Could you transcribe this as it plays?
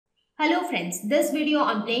Hello friends, this video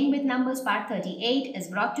on Playing with Numbers part 38 is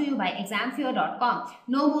brought to you by examfear.com.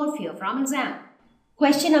 No more fear from exam.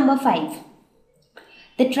 Question number 5.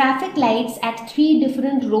 The traffic lights at 3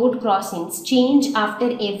 different road crossings change after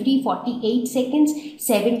every 48 seconds,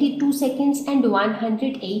 72 seconds and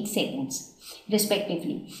 108 seconds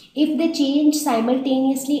respectively. If they change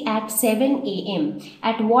simultaneously at 7 am,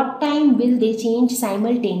 at what time will they change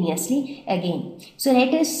simultaneously again? So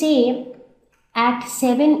let us say at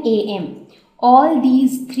 7 am, all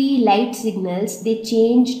these 3 light signals, they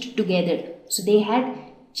changed together. So they had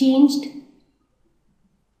changed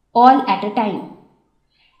all at a time.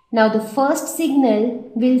 Now the first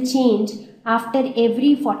signal will change after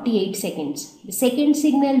every 48 seconds. The second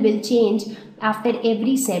signal will change after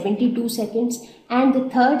every 72 seconds. And the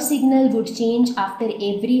third signal would change after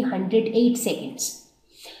every 108 seconds.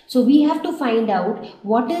 So we have to find out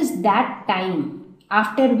what is that time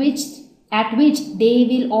at which they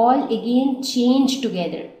will all again change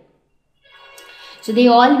together. So they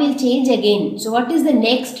all will change again. So what is the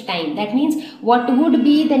next time? That means what would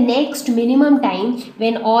be the next minimum time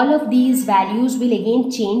when all of these values will again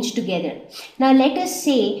change together. Now let us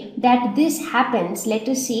say that this happens. Let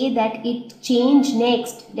us say that it change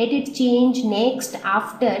next. Let it change next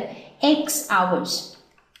after X hours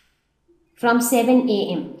from 7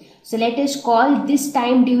 am. So let us call this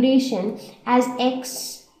time duration as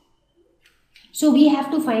X. So we have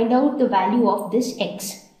to find out the value of this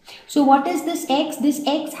X. So what is this X? This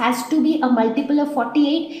X has to be a multiple of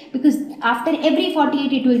 48 because after every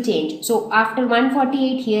 48 it will change. So after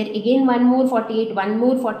 148 here, again one more 48, one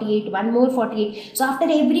more 48, one more 48. So after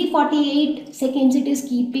every 48 seconds it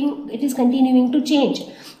is continuing to change.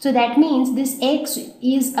 So that means this X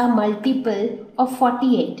is a multiple of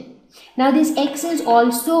 48. Now this X is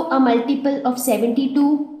also a multiple of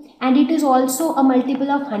 72. And it is also a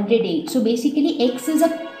multiple of 108. So basically X is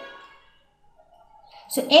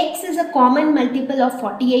a common multiple of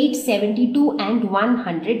 48, 72 and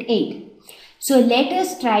 108. So let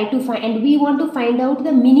us try to find, and we want to find out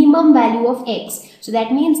the minimum value of X. So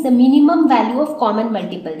that means the minimum value of common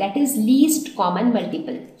multiple, that is least common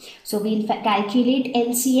multiple. So we'll calculate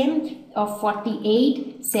LCM of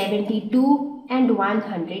 48, 72 and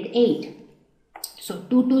 108. So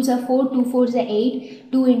 2 2s are 4, 2 4s are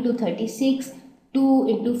 8, 2 into 36, 2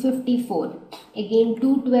 into 54. Again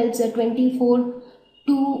 2 12s are 24,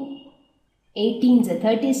 2 18s are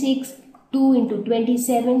 36, 2 into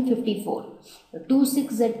 27, 54. So 2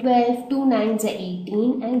 6s are 12, 2 9s are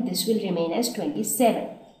 18 and this will remain as 27.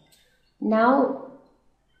 Now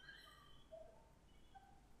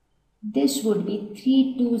this would be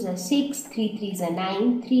 3 2s are 6, 3 3s are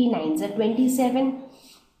 9, 3 9s are 27.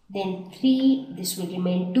 Then 3, this will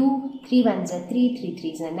remain 2, 3 1s are 3, 3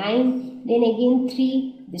 3s are 9, then again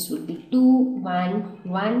 3, this would be 2, 1,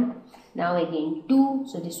 1, now again 2,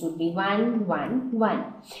 so this would be 1, 1,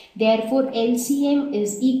 1. Therefore, LCM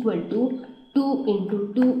is equal to 2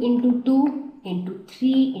 into 2 into 2 into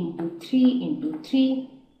 3 into 3 into 3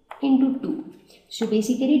 into 2. So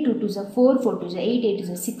basically 2 2s are 4, 4 2s are 8, 8 is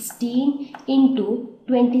a 16 into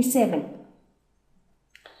 27.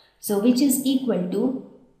 So which is equal to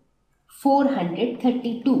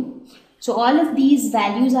 432. So all of these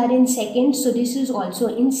values are in seconds. So this is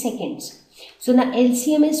also in seconds. So now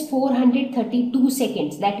LCM is 432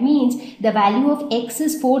 seconds. That means the value of X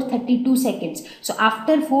is 432 seconds. So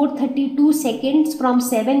after 432 seconds from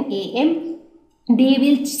 7 am, they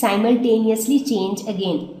will simultaneously change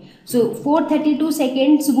again. So 432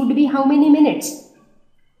 seconds would be how many minutes?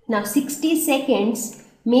 Now 60 seconds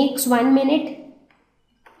makes 1 minute.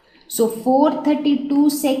 So 432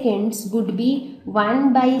 seconds would be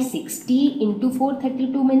 1 by 60 into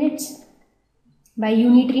 432 minutes by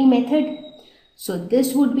unitary method. So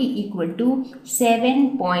this would be equal to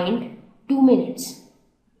 7.2 minutes.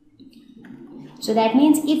 So that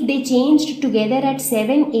means if they changed together at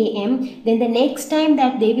 7 am, then the next time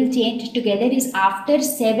that they will change together is after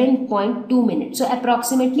 7.2 minutes. So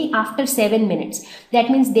approximately after 7 minutes. That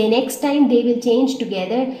means the next time they will change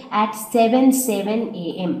together at 7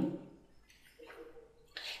 am.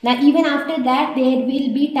 Now even after that there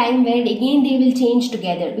will be time where again they will change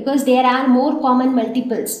together because there are more common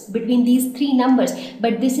multiples between these 3 numbers,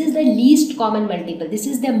 but this is the least common multiple. This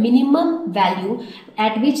is the minimum value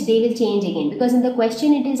at which they will change again, because in the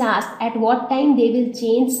question it is asked at what time they will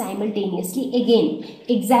change simultaneously again.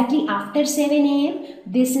 Exactly after 7 am,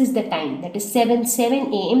 this is the time, that is 7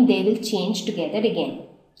 am they will change together again.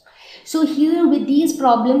 So here with these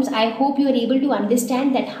problems, I hope you are able to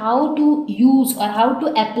understand that how to use or how to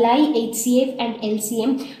apply HCF and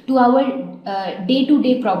LCM to our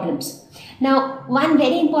day-to-day problems. Now, one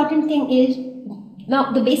very important thing is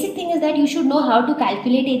Now, the basic thing is that you should know how to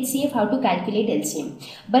calculate HCF, how to calculate LCM.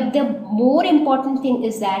 But the more important thing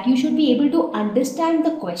is that you should be able to understand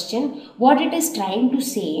the question, what it is trying to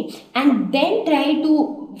say, and then try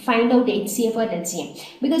to find out HCF or LCM.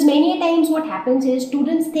 Because many times what happens is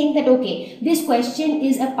students think that, okay, this question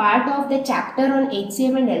is a part of the chapter on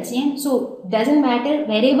HCF and LCM. So, doesn't matter,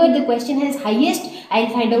 wherever the question has highest, I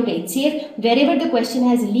will find out HCF. Wherever the question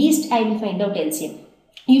has least, I will find out LCM.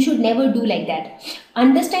 You should never do like that.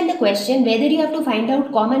 Understand the question, whether you have to find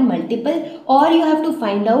out common multiple or you have to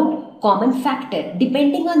find out common factor.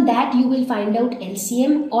 Depending on that, you will find out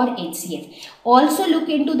LCM or HCF. Also look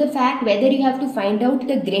into the fact whether you have to find out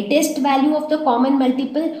the greatest value of the common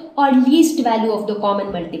multiple or least value of the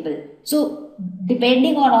common multiple. So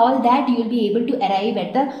depending on all that, you will be able to arrive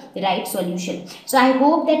at the right solution. So I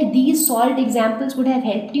hope that these solved examples would have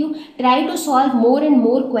helped you. Try to solve more and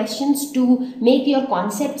more questions to make your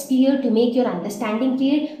concepts clear, to make your understanding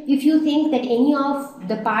clear. If you think that any of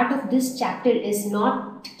the part of this chapter is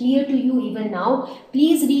not clear to you even now,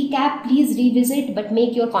 please recap, please revisit, but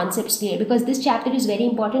make your concepts clear, because this chapter is very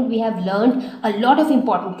important. We have learned a lot of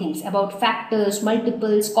important things about factors,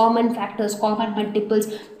 multiples, common factors, common multiples,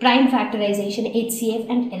 prime factorization, HCF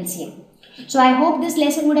and LCM. So I hope this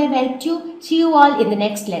lesson would have helped you. See you all in the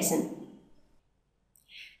next lesson.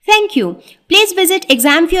 Thank you. Please visit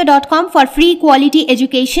examfear.com for free quality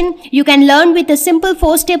education. You can learn with a simple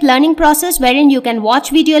 4-step learning process wherein you can watch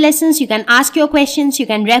video lessons, you can ask your questions, you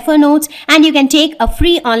can refer notes, and you can take a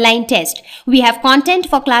free online test. We have content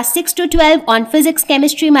for class 6 to 12 on physics,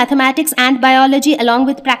 chemistry, mathematics, and biology along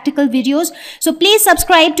with practical videos. So please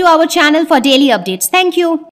subscribe to our channel for daily updates. Thank you.